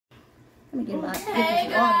Let me get my Hey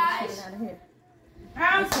guys, out of here.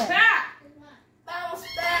 bounce back. Bounce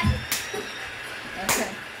back. Okay.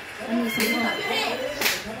 I need some more.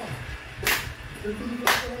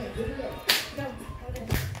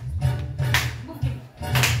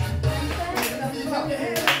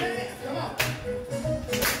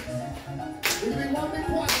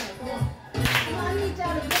 I need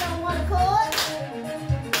y'all to get on one accord.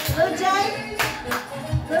 Good Jay.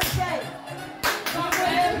 Good Jay. Come with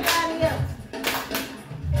everybody else.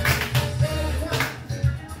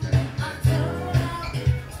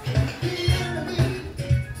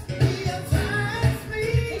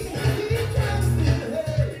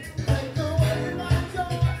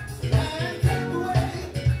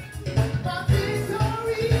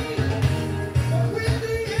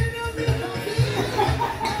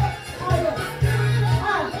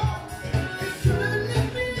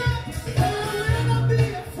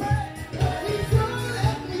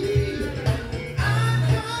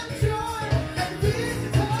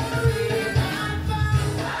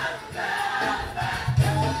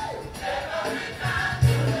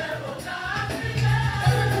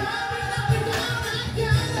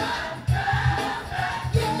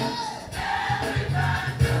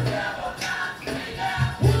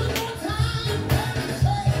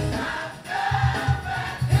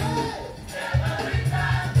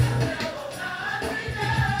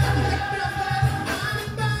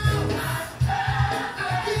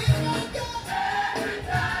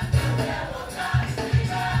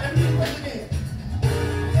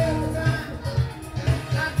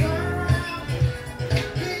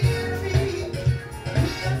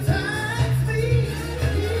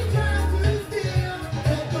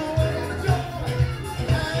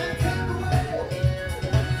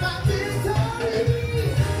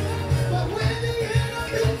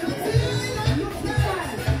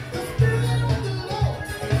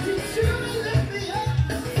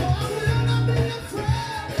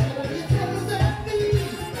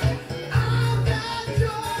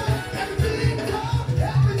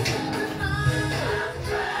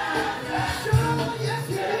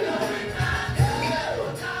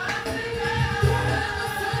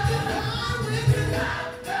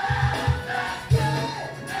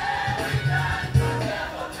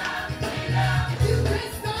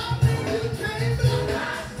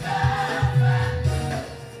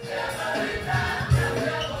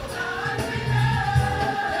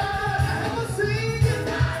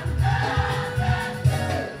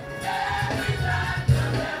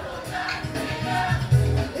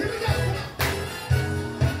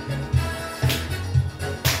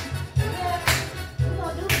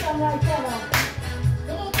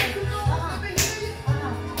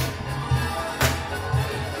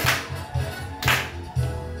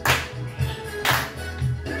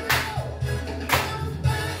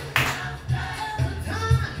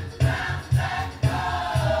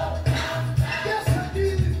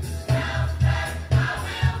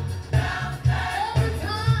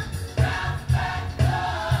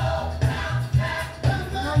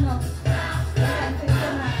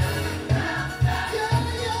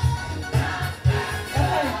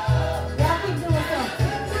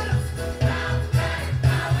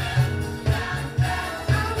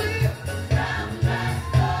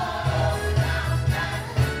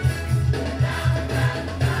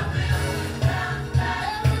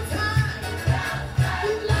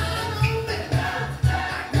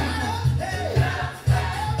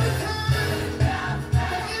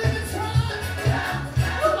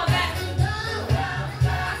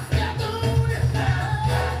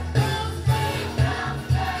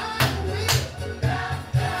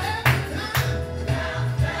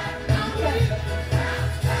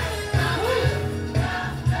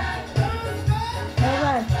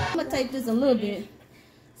 Take this a little bit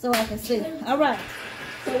so I can see. All right.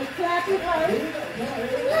 So we clap it first.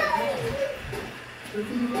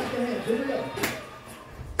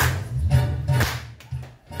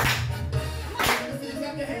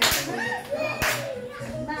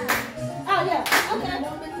 Oh yeah. Okay.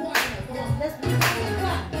 Let's be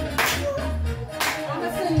quiet. I'm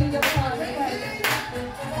gonna sing you your part. I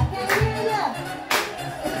can't hear you.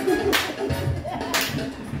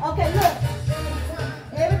 Okay, look.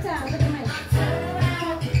 Every time, look at me.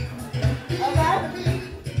 Alright?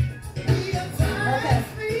 Okay,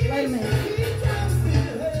 wait a minute.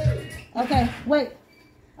 Okay, wait.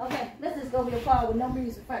 Okay, let's just go over your part with no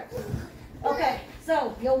music first. Okay,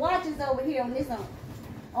 so your watch is over here on this arm.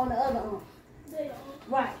 On the other arm.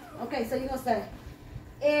 Right. Okay, so you're going to say,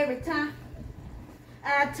 every time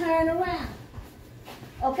I turn around.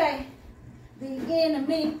 Okay, the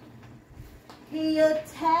enemy, he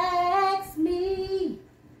attacks me.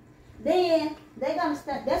 Then then they're gonna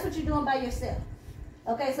start. That's what you're doing by yourself.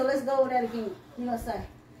 Okay, so let's go over that again. You're gonna say,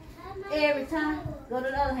 every time, go to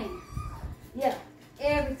the other hand. Yeah,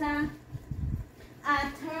 every time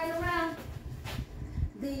I turn around,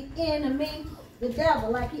 the enemy, the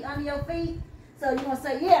devil, like he under your feet. So you're gonna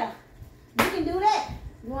say, yeah, you can do that.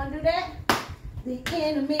 You wanna do that? The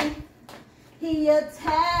enemy, he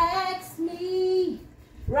attacks me.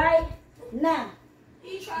 Right? Now,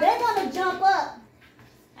 they're gonna jump up.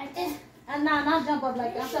 And no, not jump up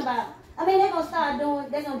like that. I'm talking about, they're gonna start doing,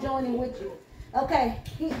 they're gonna join in with you. Okay,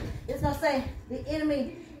 it's gonna say, the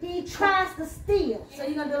enemy, he tries to steal. So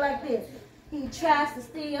you're gonna do like this. He tries to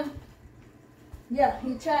steal. Yeah,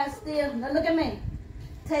 he tries to steal. Now look at me.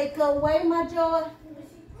 Take away my joy.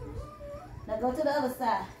 Now go to the other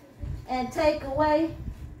side. And take away,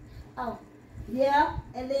 oh, yeah,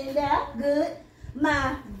 and then that, good.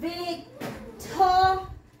 My victor,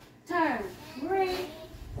 turn, ring.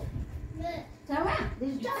 Turn around.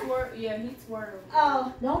 Did you twirl? Yeah, he twirled.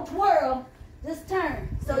 Oh, don't twirl. Just turn.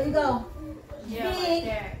 So you go. Yeah, big. like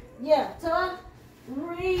that. Yeah, turn,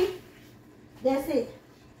 ring. That's it.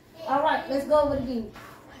 All right, let's go over it again.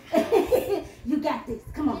 You got this.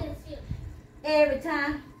 Come on. Every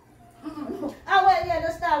time. Oh, well, yeah,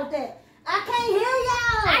 let's start with that. I can't hear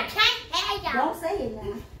y'all. Don't say it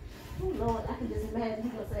now. Oh, Lord, I can just imagine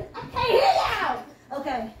he's going to say, I can't hear y'all.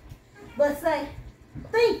 Okay. But say,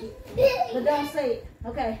 think it. But don't say it.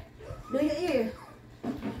 Okay. Do your ear.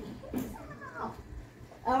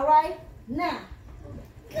 All right. Now,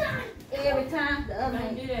 every time, the other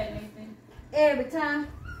hand. Don't do that, Nathan. Every time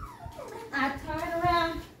I turn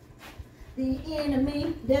around, the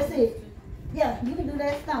enemy, that's it. Yeah, you can do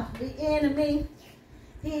that stuff. The enemy,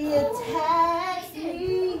 he attacks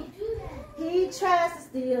me. He tries to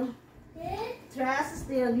steal. Tries to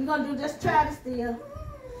steal. You're going to do just try to steal.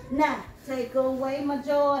 Now, take away my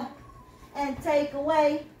joy and take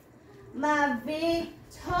away my victory.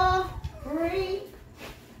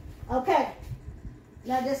 Okay.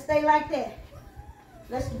 Now just stay like that.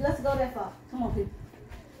 Let's go that far. Come on, people.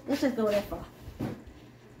 Let's just go that far.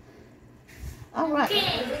 All right.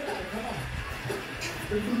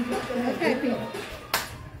 Okay, people.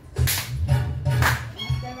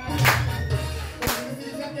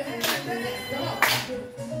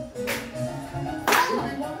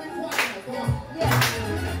 Yeah.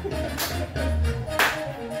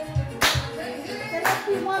 So let's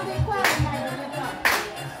do one big